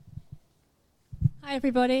Hi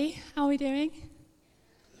everybody, how are we doing?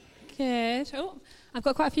 Good. Oh, I've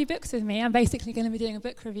got quite a few books with me. I'm basically going to be doing a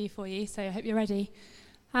book review for you, so I hope you're ready.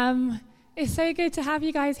 It's so good to have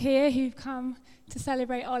you guys here who've come to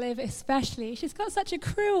celebrate Olive especially. She's got such a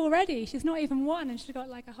crew already. She's not even one, and she's got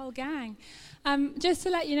like a whole gang. Just to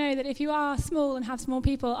let you know that if you are small and have small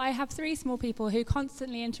people, I have 3 small people who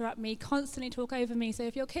constantly interrupt me, constantly talk over me. So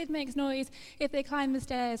if your kid makes noise, if they climb the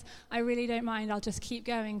stairs, I really don't mind. I'll just keep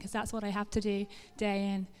going because that's what I have to do day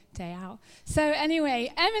in, day out. So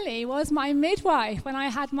anyway, Emily was my midwife when I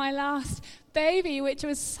had my last baby, which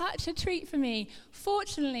was such a treat for me.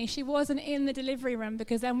 Fortunately, she wasn't in the delivery room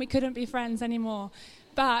because then we couldn't be friends anymore.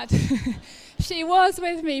 But she was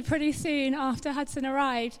with me pretty soon after Hudson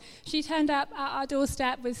arrived. She turned up at our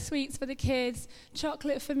doorstep with sweets for the kids,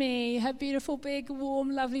 chocolate for me, her beautiful, big,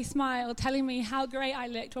 warm, lovely smile, telling me how great I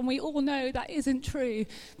looked when we all know that isn't true.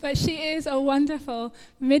 But she is a wonderful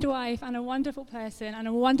midwife and a wonderful person and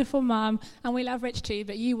a wonderful mum, and we love Rich too,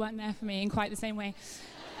 but you weren't there for me in quite the same way.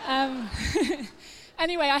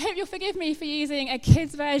 Anyway, I hope you'll forgive me for using a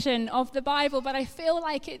kid's version of the Bible, but I feel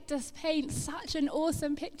like it just paints such an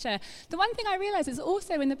awesome picture. The one thing I realized is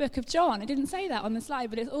also in the book of John. I didn't say that on the slide,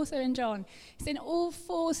 but it's also in John. It's in all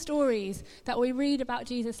 4 stories that we read about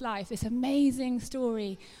Jesus' life, this amazing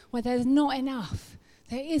story where there's not enough.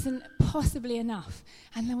 There isn't possibly enough.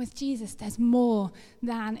 And then with Jesus, there's more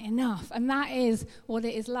than enough. And that is what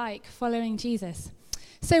it is like following Jesus.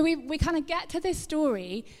 So we kind of get to this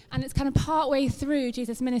story, and it's kind of partway through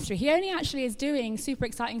Jesus' ministry. He only actually is doing super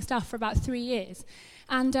exciting stuff for about 3 years.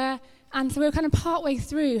 And so we're kind of partway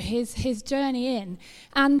through his journey in.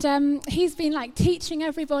 And he's been like teaching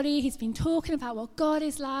everybody. He's been talking about what God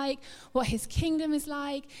is like, what his kingdom is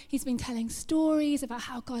like. He's been telling stories about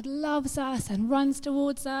how God loves us and runs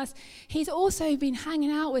towards us. He's also been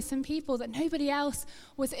hanging out with some people that nobody else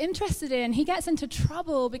was interested in. He gets into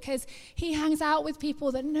trouble because he hangs out with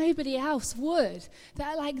people that nobody else would.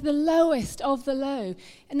 They're like the lowest of the low.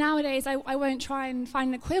 And nowadays, I won't try and find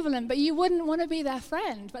an equivalent, but you wouldn't want to be their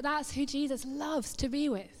friend. But that's who Jesus loves to be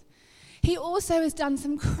with. He also has done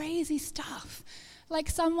some crazy stuff. Like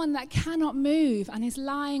someone that cannot move and is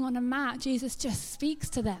lying on a mat, Jesus just speaks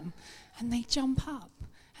to them and they jump up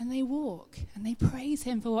and they walk and they praise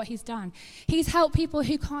him for what he's done. He's helped people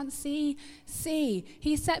who can't see.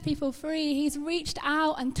 He's set people free. He's reached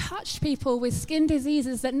out and touched people with skin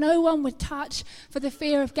diseases that no one would touch for the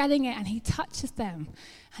fear of getting it, and he touches them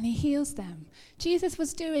and he heals them. Jesus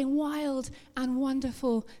was doing wild and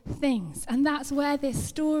wonderful things, and that's where this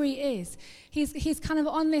story is. He's kind of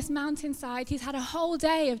on this mountainside. He's had a whole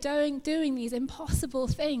day of doing these impossible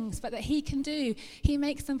things, but that he can do. He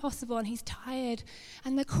makes them possible, and he's tired,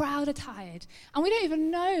 and the crowd are tired. And we don't even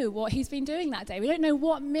know what he's been doing that day. We don't know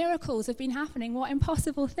what miracles have been happening, what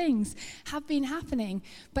impossible things have been happening,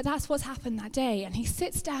 but that's what's happened that day. And he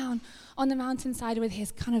sits down on the mountainside with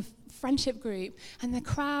his kind of friendship group, and the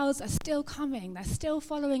crowds are still coming. They're still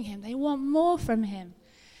following him. They want more from him.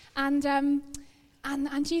 And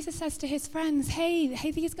Jesus says to his friends,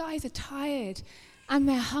 hey, these guys are tired and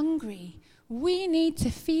they're hungry. We need to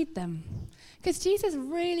feed them. Because Jesus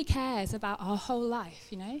really cares about our whole life,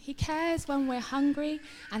 you know. He cares when we're hungry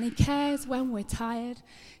and he cares when we're tired.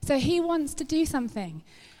 So he wants to do something.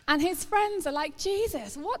 And his friends are like,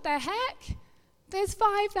 Jesus, what the heck? There's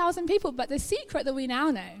 5,000 people, but the secret that we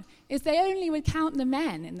now know is they only would count the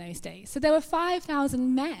men in those days. So there were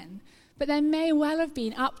 5,000 men, but there may well have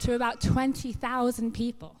been up to about 20,000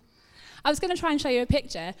 people. I was going to try and show you a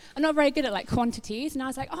picture. I'm not very good at like quantities, and I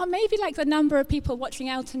was like, oh, maybe like the number of people watching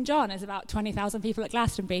Elton John is about 20,000 people at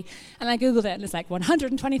Glastonbury. And I Googled it, and it's like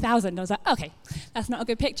 120,000. I was like, okay, that's not a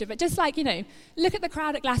good picture. But just like, you know, look at the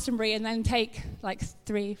crowd at Glastonbury and then take like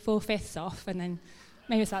 3/4 off, and then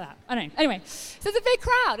maybe it's like that. I don't know. Anyway, so it's a big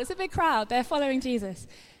crowd. It's a big crowd. They're following Jesus.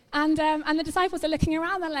 And the disciples are looking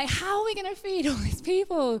around. They're like, how are we going to feed all these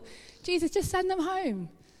people? Jesus, just send them home.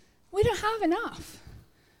 We don't have enough.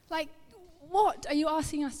 Like, what are you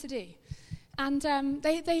asking us to do? And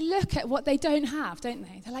they look at what they don't have, don't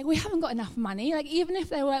they? They're like, we haven't got enough money. Like, even if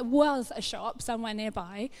there was a shop somewhere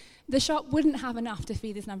nearby, the shop wouldn't have enough to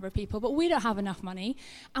feed this number of people. But we don't have enough money,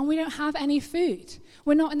 and we don't have any food.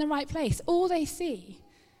 We're not in the right place. All they see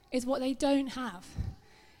is what they don't have.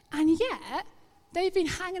 And yet, they've been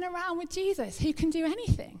hanging around with Jesus, who can do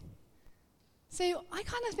anything. So I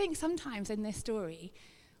kind of think sometimes in this story,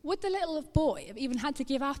 would the little boy have even had to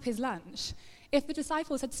give up his lunch if the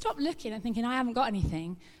disciples had stopped looking and thinking, I haven't got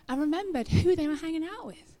anything, and remembered who they were hanging out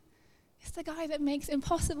with? It's the guy that makes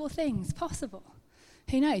impossible things possible.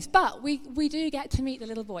 Who knows? But we do get to meet the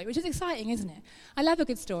little boy, which is exciting, isn't it? I love a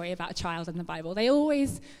good story about a child in the Bible. They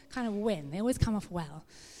always kind of win. They always come off well.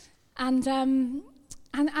 And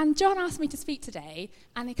John asked me to speak today,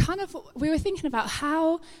 and we were thinking about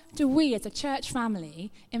how do we as a church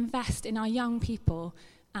family invest in our young people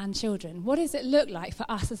and children? What does it look like for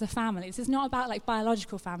us as a family? This is not about like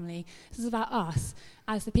biological family. This is about us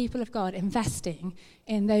as the people of God investing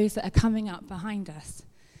in those that are coming up behind us.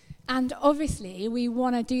 And obviously, we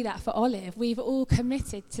want to do that for Olive. We've all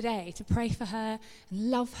committed today to pray for her,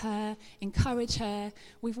 and love her, encourage her.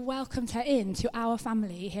 We've welcomed her into our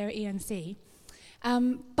family here at ENC.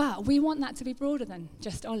 But we want that to be broader than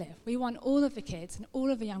just Olive. We want all of the kids and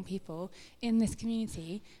all of the young people in this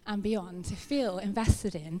community and beyond to feel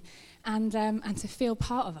invested in and to feel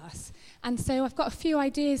part of us. And so I've got a few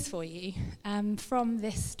ideas for you from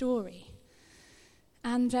this story.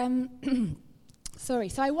 And so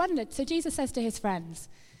I wondered, so Jesus says to his friends,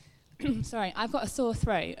 sorry, I've got a sore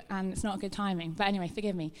throat and it's not good timing, but anyway,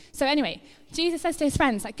 forgive me. So anyway, Jesus says to his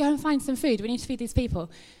friends, like, go and find some food. We need to feed these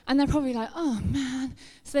people. And they're probably like, oh man.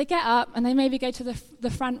 So they get up and they maybe go to the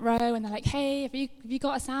front row and they're like, hey, have you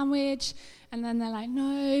got a sandwich? And then they're like,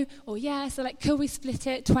 no, or yes. So like, could we split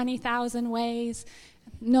it 20,000 ways?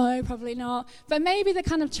 No, probably not. But maybe the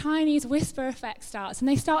kind of Chinese whisper effect starts and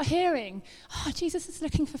they start hearing, oh, Jesus is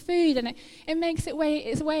looking for food, and it makes its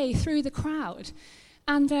way through the crowd.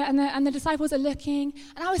 And the disciples are looking,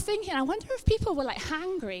 and I was thinking, I wonder if people were like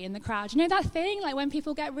hangry in the crowd. You know that thing, like when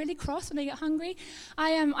people get really cross when they get hungry?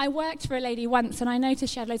 I worked for a lady once, and I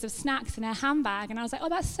noticed she had loads of snacks in her handbag, and I was like, oh,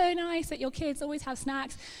 that's so nice that your kids always have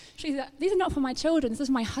snacks. She's like, these are not for my children, this is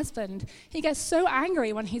my husband. He gets so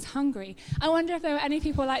angry when he's hungry. I wonder if there were any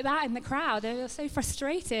people like that in the crowd. They were so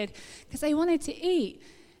frustrated because they wanted to eat.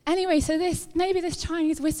 Anyway, so maybe this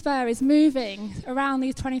Chinese whisper is moving around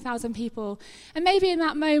these 20,000 people. And maybe in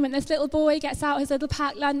that moment, this little boy gets out his little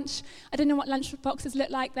packed lunch. I don't know what lunch boxes look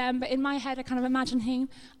like then, but in my head, I kind of imagine him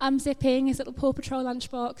unzipping his little Paw Patrol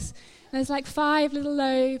lunchbox. And there's like 5 little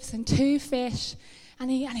loaves and 2 fish. And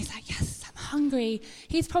he's like, yes, I'm hungry.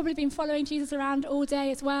 He's probably been following Jesus around all day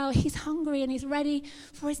as well. He's hungry and he's ready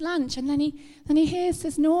for his lunch. And then he hears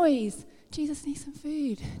this noise. Jesus needs some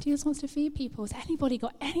food. Jesus wants to feed people. Has anybody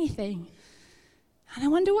got anything? And I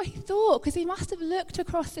wonder what he thought, because he must have looked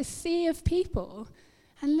across this sea of people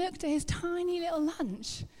and looked at his tiny little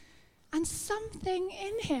lunch. And something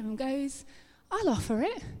in him goes, I'll offer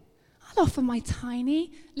it. I'll offer my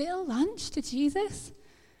tiny little lunch to Jesus.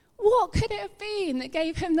 What could it have been that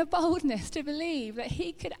gave him the boldness to believe that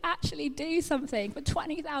he could actually do something for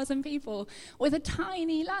 20,000 people with a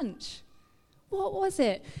tiny lunch? What was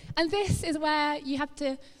it? And this is where you have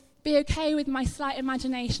to be okay with my slight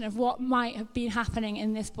imagination of what might have been happening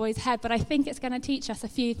in this boy's head, but I think it's going to teach us a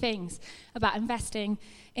few things about investing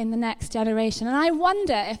in the next generation. And I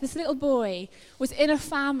wonder if this little boy was in a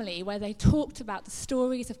family where they talked about the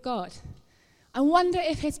stories of God. I wonder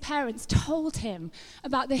if his parents told him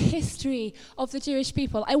about the history of the Jewish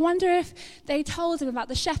people. I wonder if they told him about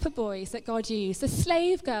the shepherd boys that God used, the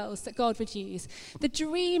slave girls that God would use, the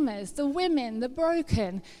dreamers, the women, the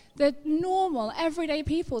broken, the normal, everyday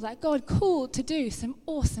people that God called to do some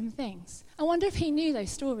awesome things. I wonder if he knew those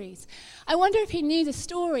stories. I wonder if he knew the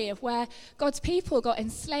story of where God's people got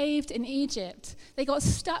enslaved in Egypt. They got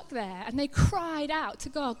stuck there and they cried out to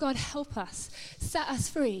God, God, help us, set us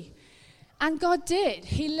free. And God did.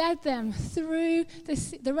 He led them through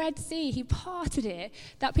the Red Sea. He parted it,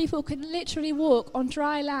 that people could literally walk on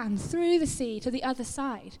dry land through the sea to the other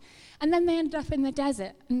side. And then they ended up in the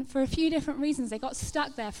desert. And for a few different reasons, they got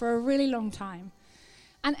stuck there for a really long time.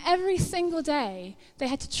 And every single day, they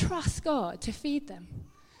had to trust God to feed them.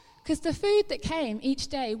 Because the food that came each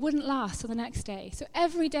day wouldn't last till the next day. So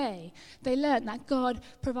every day, they learned that God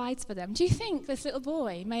provides for them. Do you think this little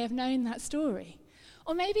boy may have known that story?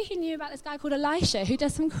 Or maybe he knew about this guy called Elisha, who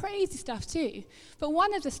does some crazy stuff too. But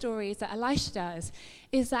one of the stories that Elisha does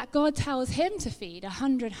is that God tells him to feed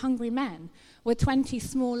 100 hungry men with 20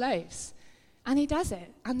 small loaves. And he does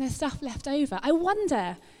it, and there's stuff left over. I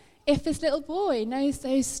wonder if this little boy knows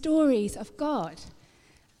those stories of God.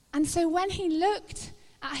 And so when he looked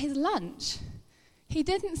at his lunch, he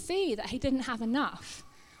didn't see that he didn't have enough.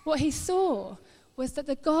 What he saw was that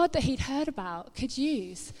the God that he'd heard about could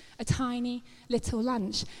use a tiny little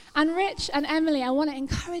lunch. And Rich and Emily, I want to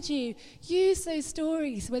encourage you, use those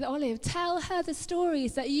stories with Olive. Tell her the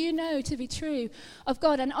stories that you know to be true of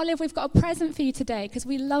God. And Olive, we've got a present for you today because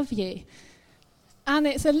we love you. And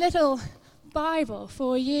it's a little Bible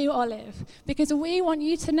for you, Olive, because we want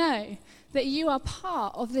you to know that you are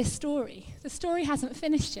part of this story. The story hasn't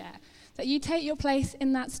finished yet. that you take your place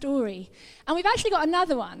in that story. And we've actually got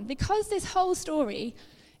another one. Because this whole story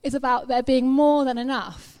is about there being more than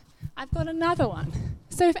enough, I've got another one.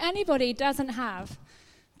 So if anybody doesn't have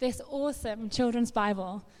this awesome children's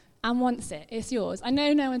Bible and wants it, it's yours. I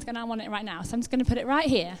know no one's going to want it right now, so I'm just going to put it right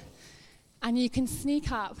here. And you can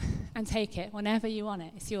sneak up and take it whenever you want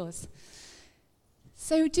it. It's yours.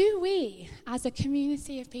 So do we, as a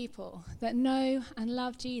community of people that know and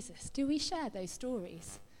love Jesus, do we share those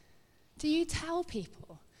stories? Do you tell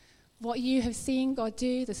people what you have seen God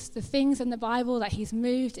do, the things in the Bible that he's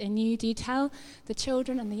moved in you? Do you tell the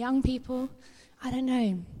children and the young people? I don't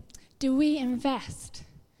know. Do we invest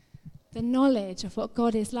the knowledge of what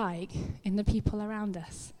God is like in the people around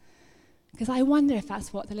us? Because I wonder if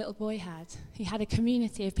that's what the little boy had. He had a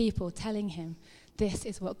community of people telling him, this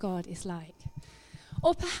is what God is like.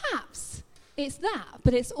 Or perhaps it's that,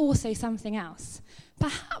 but it's also something else.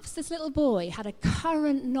 Perhaps this little boy had a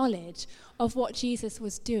current knowledge of what Jesus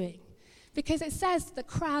was doing. Because it says the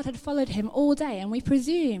crowd had followed him all day, and we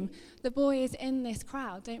presume the boy is in this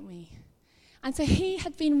crowd, don't we? And so he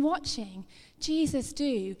had been watching Jesus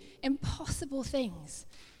do impossible things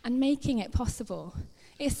and making it possible.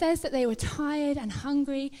 It says that they were tired and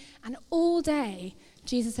hungry, and all day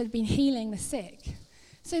Jesus had been healing the sick.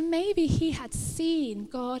 So maybe he had seen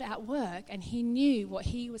God at work and he knew what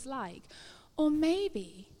he was like. Or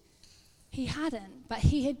maybe he hadn't, but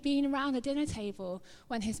he had been around a dinner table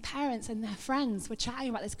when his parents and their friends were chatting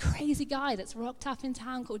about this crazy guy that's rocked up in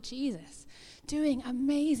town called Jesus, doing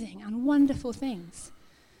amazing and wonderful things.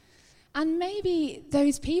 And maybe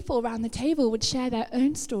those people around the table would share their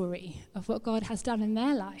own story of what God has done in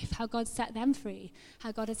their life, how God set them free,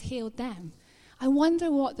 how God has healed them. I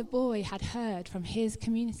wonder what the boy had heard from his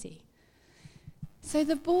community. So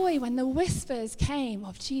the boy, when the whispers came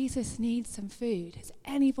of Jesus needs some food, has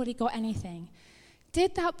anybody got anything?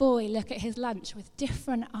 Did that boy look at his lunch with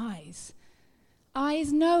different eyes?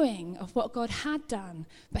 Eyes knowing of what God had done,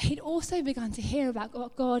 but he'd also begun to hear about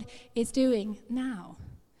what God is doing now.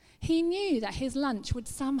 He knew that his lunch would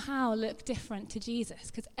somehow look different to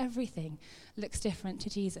Jesus, because everything looks different to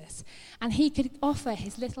Jesus. And he could offer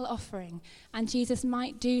his little offering, and Jesus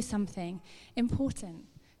might do something important.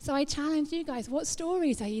 So I challenge you guys, what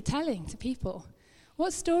stories are you telling to people?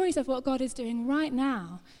 What stories of what God is doing right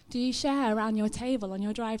now do you share around your table, on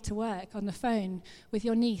your drive to work, on the phone, with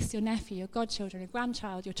your niece, your nephew, your godchildren, your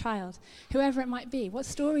grandchild, your child, whoever it might be? What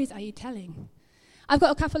stories are you telling? I've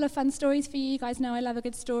got a couple of fun stories for you. You guys know I love a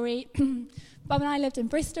good story. Bob and I lived in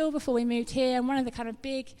Bristol before we moved here, and one of the kind of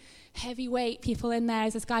big, heavyweight people in there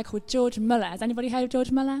is this guy called George Muller. Has anybody heard of George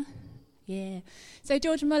Muller? Yeah. So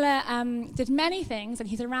George Muller did many things, and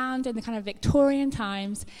he's around in the kind of Victorian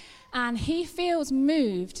times, and he feels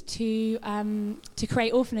moved to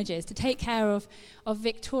create orphanages, to take care of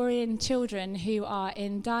Victorian children who are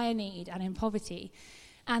in dire need and in poverty.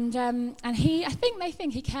 And I think they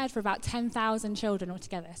think he cared for about 10,000 children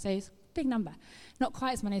altogether. So it's a big number. Not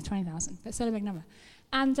quite as many as 20,000, but still a big number.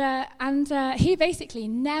 And he basically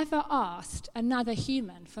never asked another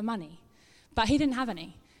human for money, but he didn't have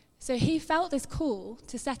any. So he felt this call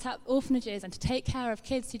to set up orphanages and to take care of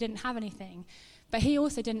kids who didn't have anything, but he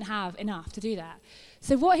also didn't have enough to do that.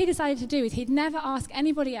 So what he decided to do is he'd never ask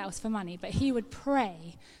anybody else for money, but he would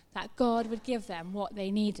pray that God would give them what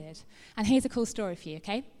they needed. And here's a cool story for you,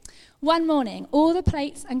 okay? One morning, all the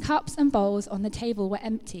plates and cups and bowls on the table were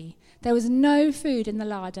empty. There was no food in the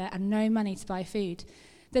larder and no money to buy food.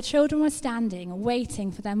 The children were standing,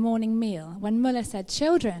 waiting for their morning meal, when Muller said,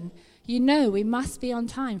 "Children, you know we must be on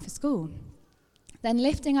time for school." Then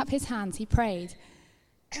lifting up his hands, he prayed,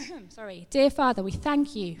 "Dear Father, we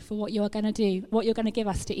thank you for what you're going to do, what you're going to give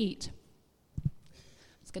us to eat." I'm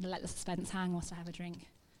just going to let the suspense hang whilst I have a drink.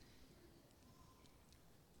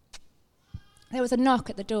 There was a knock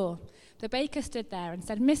at the door. The baker stood there and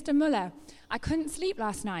said, "Mr. Muller, I couldn't sleep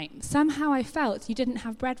last night. Somehow I felt you didn't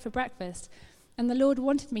have bread for breakfast, and the Lord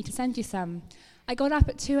wanted me to send you some. I got up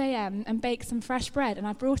at 2 a.m. and baked some fresh bread, and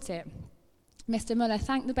I brought it." Mr. Muller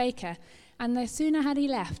thanked the baker, and no sooner had he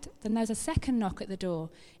left than there was a second knock at the door.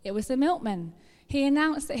 It was the milkman. He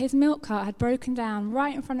announced that his milk cart had broken down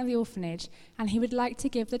right in front of the orphanage, and he would like to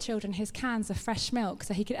give the children his cans of fresh milk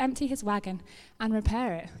so he could empty his wagon and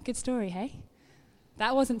repair it. Good story, hey?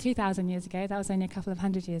 That wasn't 2,000 years ago. That was only a couple of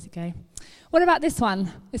hundred years ago. What about this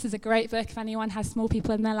one? This is a great book. If anyone has small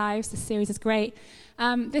people in their lives, this series is great.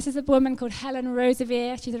 This is a woman called Helen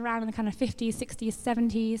Roseveare. She's around in the kind of 50s, 60s,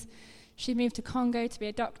 70s. She moved to Congo to be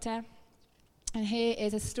a doctor. And here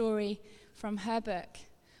is a story from her book.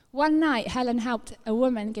 One night, Helen helped a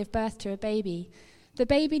woman give birth to a baby. The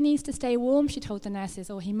baby needs to stay warm, she told the nurses,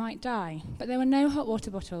 or he might die. But there were no hot water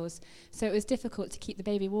bottles, so it was difficult to keep the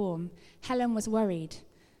baby warm. Helen was worried.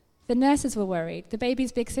 The nurses were worried. The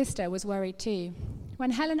baby's big sister was worried too.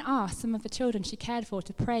 When Helen asked some of the children she cared for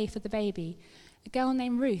to pray for the baby, a girl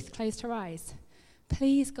named Ruth closed her eyes.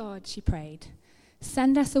 Please, God, she prayed,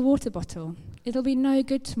 send us a water bottle. It'll be no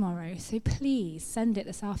good tomorrow, so please send it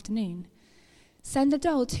this afternoon. Send a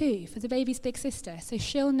doll too for the baby's big sister, so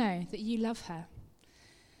she'll know that you love her.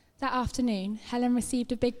 That afternoon, Helen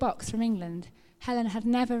received a big box from England. Helen had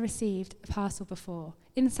never received a parcel before.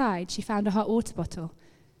 Inside, she found a hot water bottle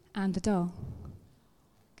and a doll.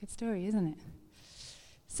 Good story, isn't it?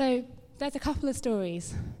 So there's a couple of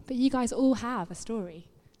stories, but you guys all have a story,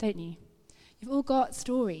 don't you? You've all got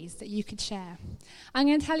stories that you could share. I'm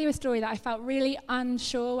going to tell you a story that I felt really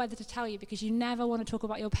unsure whether to tell you, because you never want to talk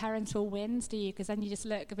about your parental wins, do you? Because then you just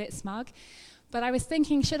look a bit smug. But I was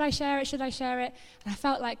thinking, should I share it? Should I share it? And I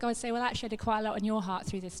felt like God said, well, actually, I did quite a lot on your heart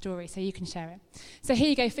through this story, so you can share it. So here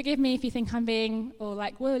you go. Forgive me if you think I'm being, or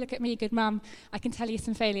like, whoa, look at me, good mum. I can tell you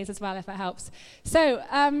some failures as well, if that helps. So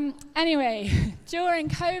anyway, during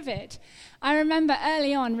COVID, I remember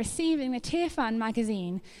early on receiving the Tear Fund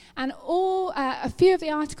magazine, and a few of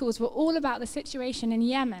the articles were all about the situation in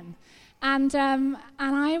Yemen. And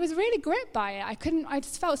I was really gripped by it. I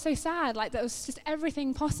just felt so sad, like that was just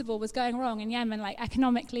everything possible was going wrong in Yemen, like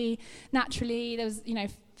economically, naturally, there was,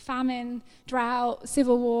 famine, drought,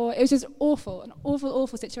 civil war. It was just awful, an awful,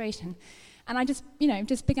 awful situation. And I just,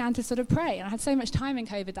 just began to sort of pray. And I had so much time in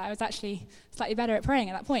COVID that I was actually slightly better at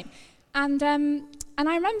praying at that point. And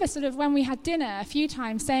I remember sort of when we had dinner a few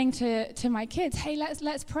times saying to my kids, hey,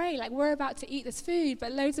 let's pray. Like, we're about to eat this food,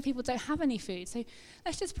 but loads of people don't have any food. So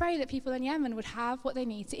let's just pray that people in Yemen would have what they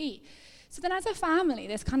need to eat. So then as a family,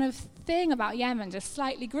 this kind of thing about Yemen just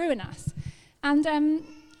slightly grew in us. And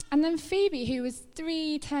then Phoebe, who was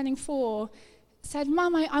 3, turning 4, said,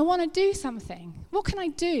 Mum, I want to do something. What can I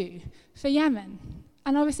do for Yemen?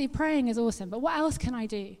 And obviously praying is awesome, but what else can I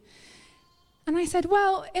do? And I said,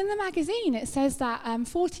 well, in the magazine it says that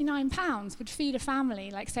 £49 would feed a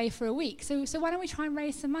family, like, say, for a week. So why don't we try and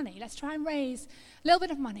raise some money? Let's try and raise a little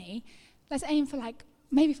bit of money. Let's aim for, like,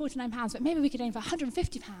 maybe £49, but maybe we could aim for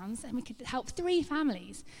 £150, and we could help 3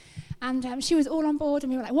 families. And she was all on board,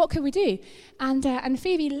 and we were like, what could we do? And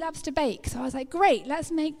Phoebe loves to bake, so I was like, great,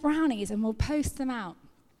 let's make brownies, and we'll post them out.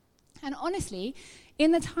 And honestly,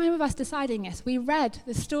 in the time of us deciding this, we read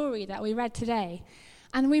the story that we read today.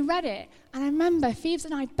 And we read it, and I remember Phoebes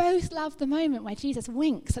and I both loved the moment where Jesus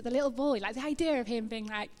winks at the little boy, like the idea of him being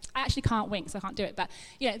like, I actually can't wink, so I can't do it, but,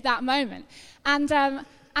 that moment.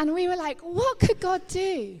 And we were like, what could God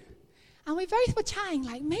do? And we both were chatting,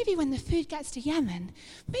 like, maybe when the food gets to Yemen,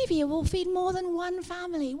 maybe it will feed more than one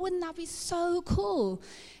family. Wouldn't that be so cool?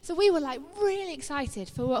 So we were, like, really excited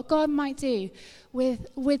for what God might do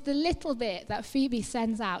with the little bit that Phoebe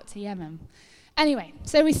sends out to Yemen. Anyway,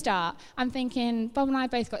 so we start. I'm thinking, Bob and I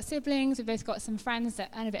both got siblings. We've both got some friends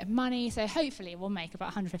that earn a bit of money. So hopefully we'll make about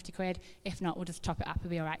 150 quid. If not, we'll just top it up. It'll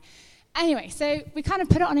be all right. Anyway, so we kind of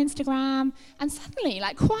put it on Instagram. And suddenly,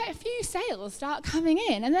 like, quite a few sales start coming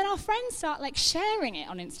in. And then our friends start, like, sharing it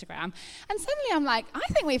on Instagram. And suddenly I'm like, I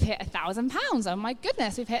think we've hit £1,000. Oh, my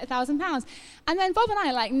goodness, we've hit £1,000. And then Bob and I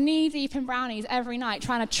are, like, knee-deep in brownies every night,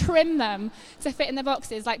 trying to trim them to fit in the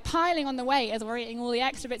boxes, like, piling on the weight as we're eating all the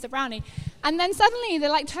extra bits of brownie. And then suddenly the,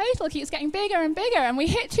 like, total keeps getting bigger and bigger. And we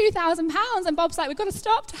hit £2,000. And Bob's like, we've got to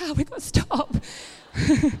stop, Tal, we've got to stop.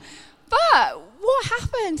 But what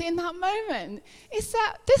happened in that moment is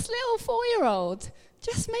that this little 4-year-old,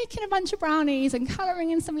 just making a bunch of brownies and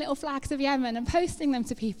colouring in some little flags of Yemen and posting them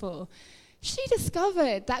to people, she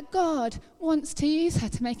discovered that God wants to use her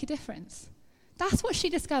to make a difference. That's what she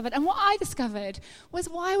discovered. And what I discovered was,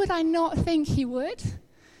 why would I not think he would?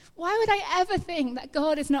 Why would I ever think that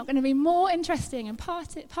God is not going to be more interesting in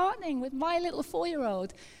partnering with my little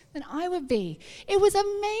 4-year-old than I would be? It was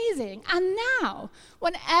amazing. And now,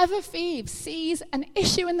 whenever Phoebe sees an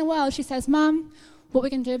issue in the world, she says, Mum, what are we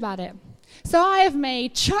going to do about it? So I have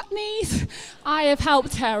made chutneys, I have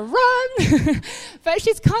helped her run, but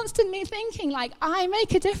she's constantly thinking, like, I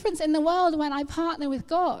make a difference in the world when I partner with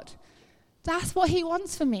God. That's what he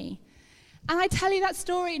wants for me. And I tell you that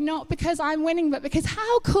story not because I'm winning, but because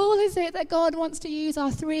how cool is it that God wants to use our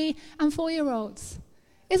 3- and 4-year-olds?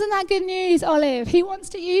 Isn't that good news, Olive? He wants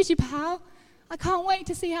to use you, pal. I can't wait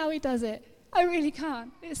to see how he does it. I really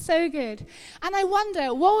can't. It's so good. And I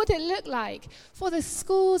wonder, what would it look like for the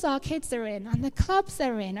schools our kids are in and the clubs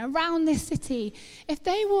they're in around this city if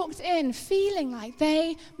they walked in feeling like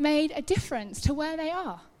they made a difference to where they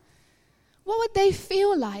are? What would they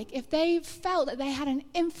feel like if they felt that they had an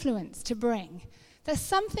influence to bring that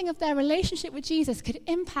something of their relationship with Jesus could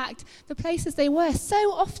impact the places they were.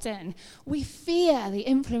 So often, we fear the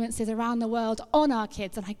influences around the world on our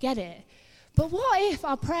kids, and I get it. But what if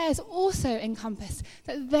our prayers also encompass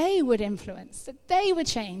that they would influence, that they would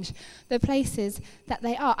change the places that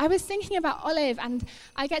they are? I was thinking about Olive, and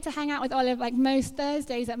I get to hang out with Olive like most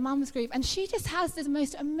Thursdays at Mum's Group, and she just has this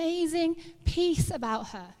most amazing peace about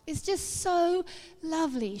her. It's just so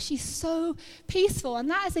lovely. She's so peaceful, and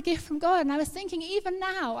that is a gift from God. And I was thinking, even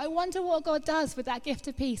now, I wonder what God does with that gift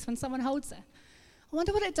of peace when someone holds her. I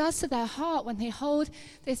wonder what it does to their heart when they hold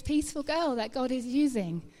this peaceful girl that God is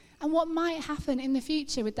using. And what might happen in the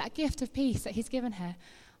future with that gift of peace that he's given her.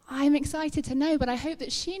 I'm excited to know, but I hope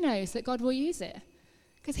that she knows that God will use it.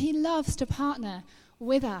 Because he loves to partner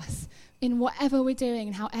with us in whatever we're doing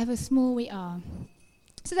and however small we are.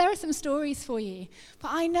 So there are some stories for you,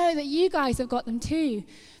 but I know that you guys have got them too.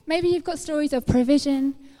 Maybe you've got stories of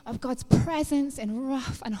provision, of God's presence in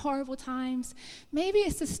rough and horrible times. Maybe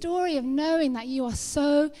it's the story of knowing that you are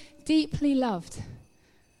so deeply loved.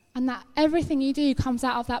 And that everything you do comes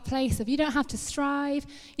out of that place of you don't have to strive,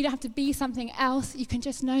 you don't have to be something else, you can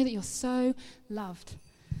just know that you're so loved.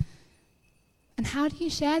 And how do you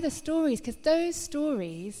share the stories? Because those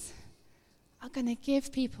stories are going to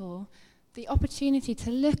give people the opportunity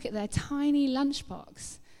to look at their tiny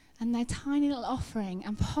lunchbox and their tiny little offering,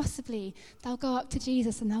 and possibly they'll go up to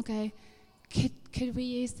Jesus and they'll go, could we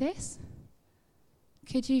use this?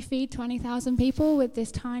 Could you feed 20,000 people with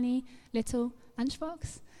this tiny little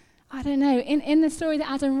lunchbox? I don't know. In the story that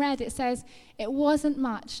Adam read, it says it wasn't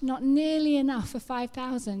much, not nearly enough for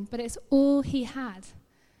 5,000, but it's all he had.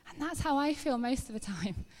 And that's how I feel most of the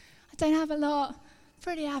time. I don't have a lot,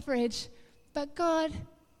 pretty average, but God,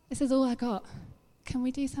 this is all I got. Can we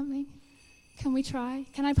do something? Can we try?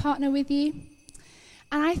 Can I partner with you?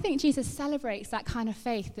 And I think Jesus celebrates that kind of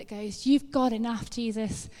faith that goes, you've got enough,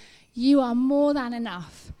 Jesus. You are more than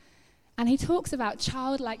enough. And he talks about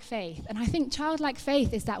childlike faith. And I think childlike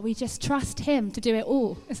faith is that we just trust him to do it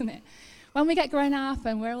all, isn't it? When we get grown up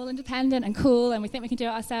and we're all independent and cool and we think we can do it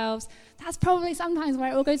ourselves, that's probably sometimes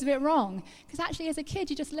where it all goes a bit wrong. Because actually as a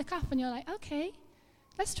kid, you just look up and you're like, okay,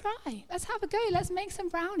 let's try. Let's have a go. Let's make some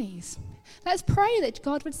brownies. Let's pray that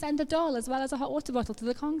God would send a doll as well as a hot water bottle to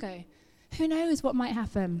the Congo. Who knows what might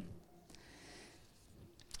happen?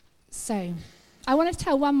 So I wanted to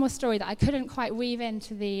tell one more story that I couldn't quite weave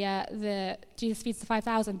into the Jesus Feeds the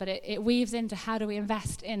 5,000, but it weaves into how do we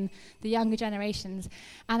invest in the younger generations.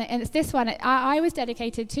 And it's this one. I was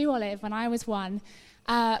dedicated to Olive when I was 1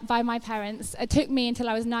 by my parents. It took me until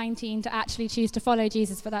I was 19 to actually choose to follow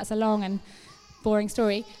Jesus, but that's a long and boring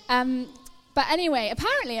story. But anyway,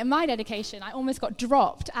 apparently in my dedication, I almost got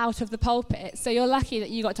dropped out of the pulpit. So you're lucky that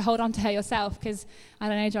you got to hold on to her yourself, because I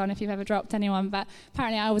don't know, John, if you've ever dropped anyone, but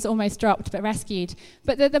apparently I was almost dropped but rescued.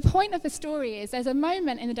 But the point of the story is there's a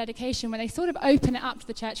moment in the dedication where they sort of open it up to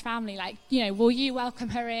the church family, like, you know, will you welcome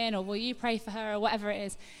her in, or will you pray for her, or whatever it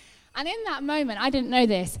is. And in that moment, I didn't know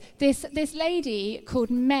this lady called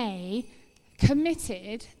May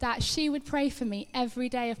committed that she would pray for me every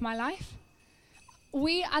day of my life.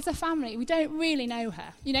 We, as a family, we don't really know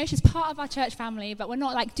her. You know, she's part of our church family, but we're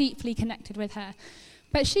not, like, deeply connected with her.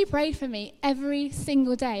 But she prayed for me every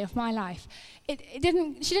single day of my life. She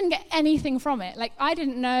didn't get anything from it. Like, I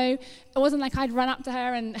didn't know. It wasn't like I'd run up to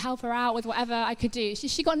her and help her out with whatever I could do.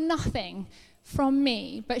 She got nothing from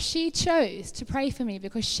me, but she chose to pray for me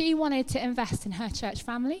because she wanted to invest in her church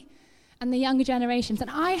family and the younger generations. And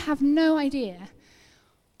I have no idea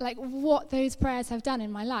like what those prayers have done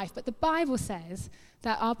in my life. But the Bible says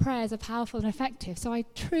that our prayers are powerful and effective. So I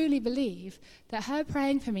truly believe that her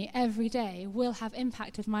praying for me every day will have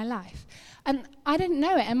impacted my life. And I didn't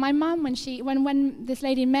know it. And my mum, when this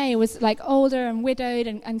lady May was like older and widowed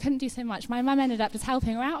and couldn't do so much, my mum ended up just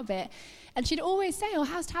helping her out a bit. And she'd always say, oh,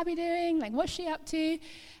 how's Tabi doing? Like, what's she up to?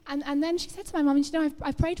 And then she said to my mum, you know,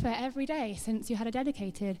 I've prayed for her every day since you had her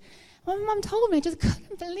dedicated. My mum told me, I just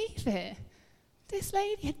couldn't believe it. This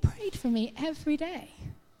lady had prayed for me every day.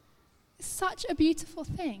 It's such a beautiful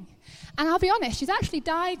thing. And I'll be honest, she's actually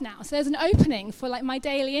died now. So there's an opening for like my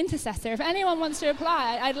daily intercessor. If anyone wants to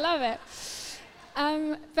apply, I'd love it.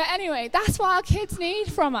 But anyway, that's what our kids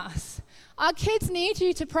need from us. Our kids need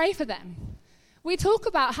you to pray for them. We talk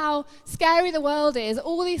about how scary the world is,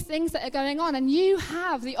 all these things that are going on, and you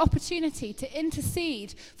have the opportunity to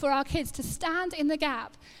intercede for our kids, to stand in the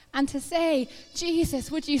gap and to say, Jesus,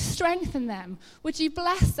 would you strengthen them? Would you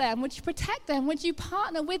bless them? Would you protect them? Would you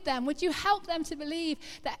partner with them? Would you help them to believe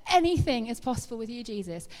that anything is possible with you,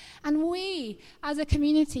 Jesus? And we, as a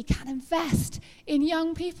community, can invest in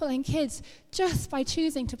young people and kids just by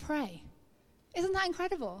choosing to pray. Isn't that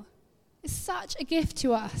incredible? It's such a gift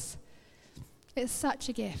to us. It's such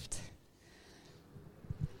a gift.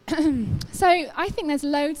 So I think there's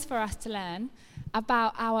loads for us to learn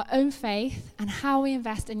about our own faith and how we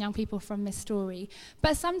invest in young people from this story.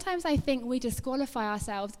 But sometimes I think we disqualify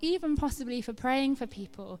ourselves, even possibly for praying for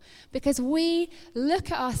people, because we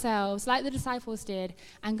look at ourselves like the disciples did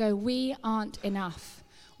and go, we aren't enough.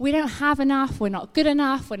 We don't have enough, we're not good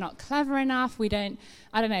enough, we're not clever enough, we don't,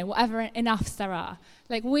 I don't know, whatever enoughs there are.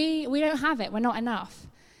 Like we don't have it, we're not enough.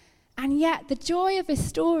 And yet the joy of this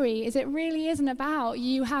story is it really isn't about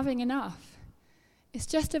you having enough. It's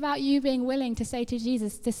just about you being willing to say to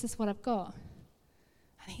Jesus, this is what I've got.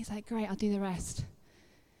 And he's like, great, I'll do the rest.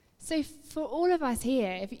 So for all of us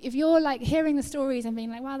here, if you're like hearing the stories and being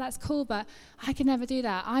like, wow, that's cool, but I can never do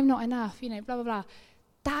that. I'm not enough, blah, blah, blah.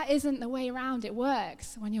 That isn't the way around it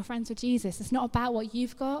works when you're friends with Jesus. It's not about what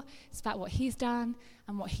you've got. It's about what he's done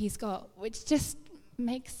and what he's got, which just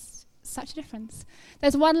makes such a difference.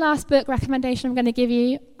 There's one last book recommendation I'm going to give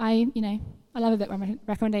you. I love a book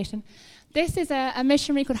recommendation. This is a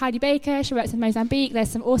missionary called Heidi Baker. She works in Mozambique.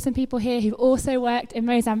 There's some awesome people here who've also worked in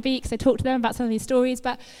Mozambique, so talk to them about some of these stories.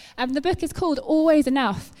 But the book is called Always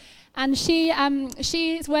Enough. And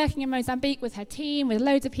she's working in Mozambique with her team, with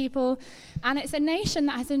loads of people. And it's a nation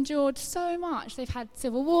that has endured so much. They've had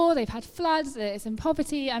civil war, they've had floods, it's in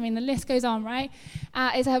poverty. I mean, the list goes on, right?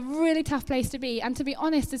 It's a really tough place to be. And to be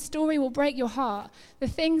honest, the story will break your heart. The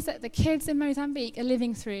things that the kids in Mozambique are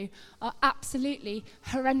living through are absolutely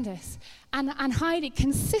horrendous. And Heidi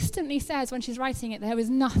consistently says when she's writing it, there was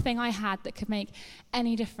nothing I had that could make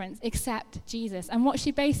any difference except Jesus. And what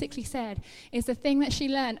she basically said is the thing that she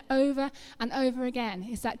learned over and over again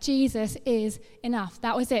is that Jesus is enough.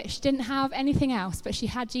 That was it. She didn't have anything else, but she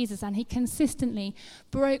had Jesus, and he consistently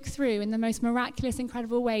broke through in the most miraculous,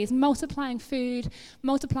 incredible ways, multiplying food,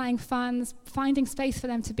 multiplying funds, finding space for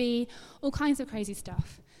them to be, all kinds of crazy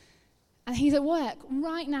stuff. And he's at work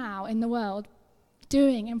right now in the world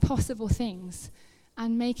doing impossible things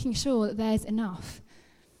and making sure that there's enough.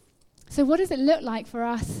 So what does it look like for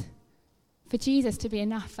us, for Jesus to be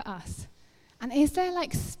enough for us? And is there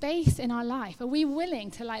space in our life? Are we willing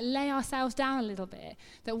to lay ourselves down a little bit,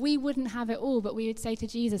 that we wouldn't have it all, but we would say to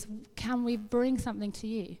Jesus, can we bring something to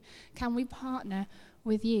you? Can we partner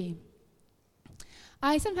with you?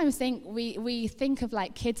 I sometimes think we think of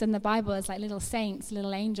kids in the Bible as little saints,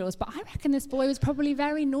 little angels, but I reckon this boy was probably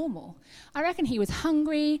very normal. I reckon he was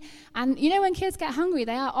hungry, and when kids get hungry,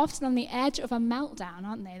 they are often on the edge of a meltdown,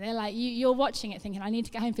 aren't they? They're you're watching it thinking, I need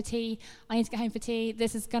to get home for tea,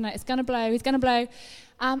 it's gonna blow, he's gonna blow.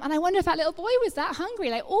 And I wonder if that little boy was that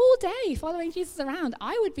hungry, all day following Jesus around.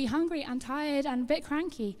 I would be hungry and tired and a bit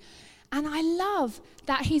cranky. And I love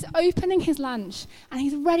that he's opening his lunch and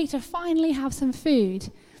he's ready to finally have some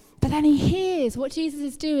food. But then he hears what Jesus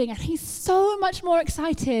is doing and he's so much more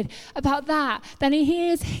excited about that than he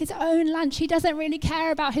hears his own lunch. He doesn't really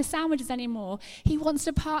care about his sandwiches anymore. He wants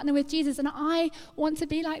to partner with Jesus, and I want to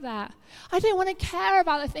be like that. I don't want to care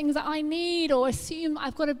about the things that I need or assume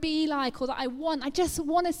I've got to be like or that I want. I just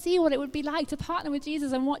want to see what it would be like to partner with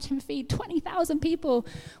Jesus and watch him feed 20,000 people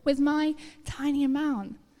with my tiny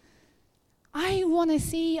amount. I want to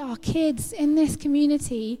see our kids in this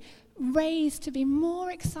community raised to be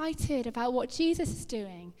more excited about what Jesus is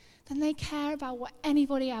doing than they care about what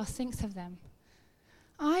anybody else thinks of them.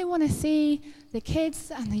 I want to see the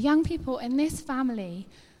kids and the young people in this family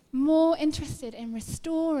more interested in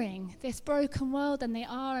restoring this broken world than they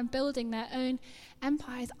are in building their own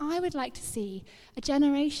empires. I would like to see a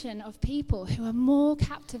generation of people who are more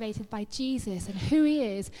captivated by Jesus and who he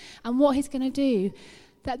is and what he's going to do,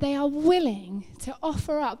 that they are willing to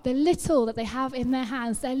offer up the little that they have in their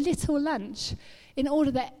hands, their little lunch, in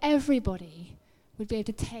order that everybody would be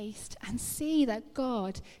able to taste and see that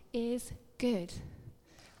God is good.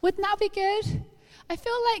 Wouldn't that be good? I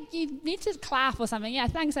feel like you need to clap or something. Yeah,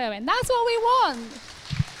 thanks, Owen. That's what we want.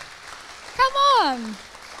 Come on.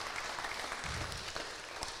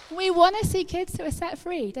 We want to see kids who are set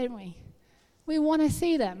free, don't we? We want to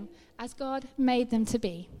see them as God made them to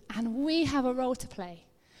be. And we have a role to play.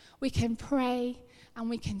 We can pray and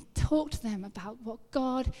we can talk to them about what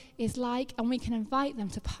God is like, and we can invite them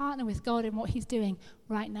to partner with God in what he's doing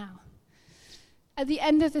right now. At the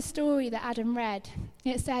end of the story that Adam read,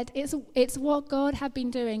 it said it's what God had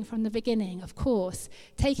been doing from the beginning, of course,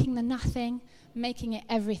 taking the nothing, making it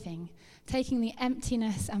everything, taking the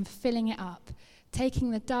emptiness and filling it up,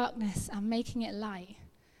 taking the darkness and making it light.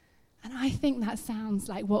 And I think that sounds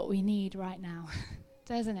like what we need right now,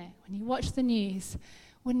 doesn't it? When you watch the news,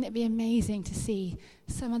 wouldn't it be amazing to see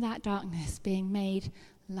some of that darkness being made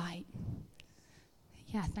light?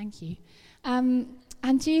 Yeah, thank you.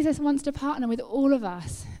 And Jesus wants to partner with all of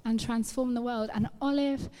us and transform the world. And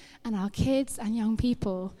Olive and our kids and young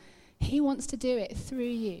people, he wants to do it through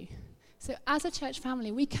you. So as a church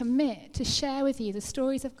family, we commit to share with you the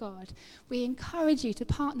stories of God. We encourage you to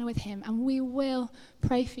partner with him, and we will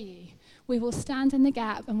pray for you. We will stand in the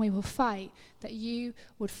gap, and we will fight that you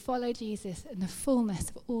would follow Jesus in the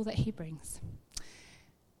fullness of all that he brings.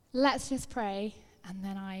 Let's just pray, and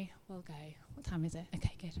then I will go. What time is it?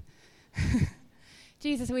 Okay, good.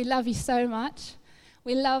 Jesus, we love you so much.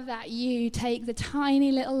 We love that you take the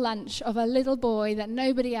tiny little lunch of a little boy that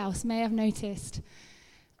nobody else may have noticed,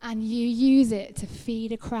 and you use it to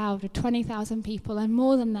feed a crowd of 20,000 people. And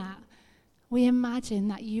more than that, we imagine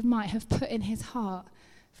that you might have put in his heart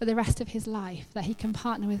for the rest of his life that he can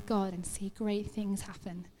partner with God and see great things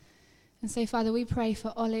happen. And so, Father, we pray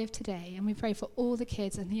for Olive today, and we pray for all the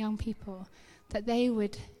kids and the young people, that they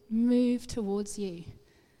would move towards you,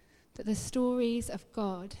 that the stories of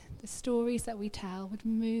God, the stories that we tell, would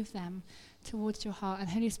move them towards your heart. And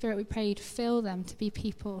Holy Spirit, we pray you'd fill them to be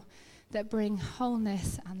people that bring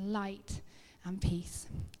wholeness and light and peace.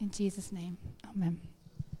 In Jesus' name, amen.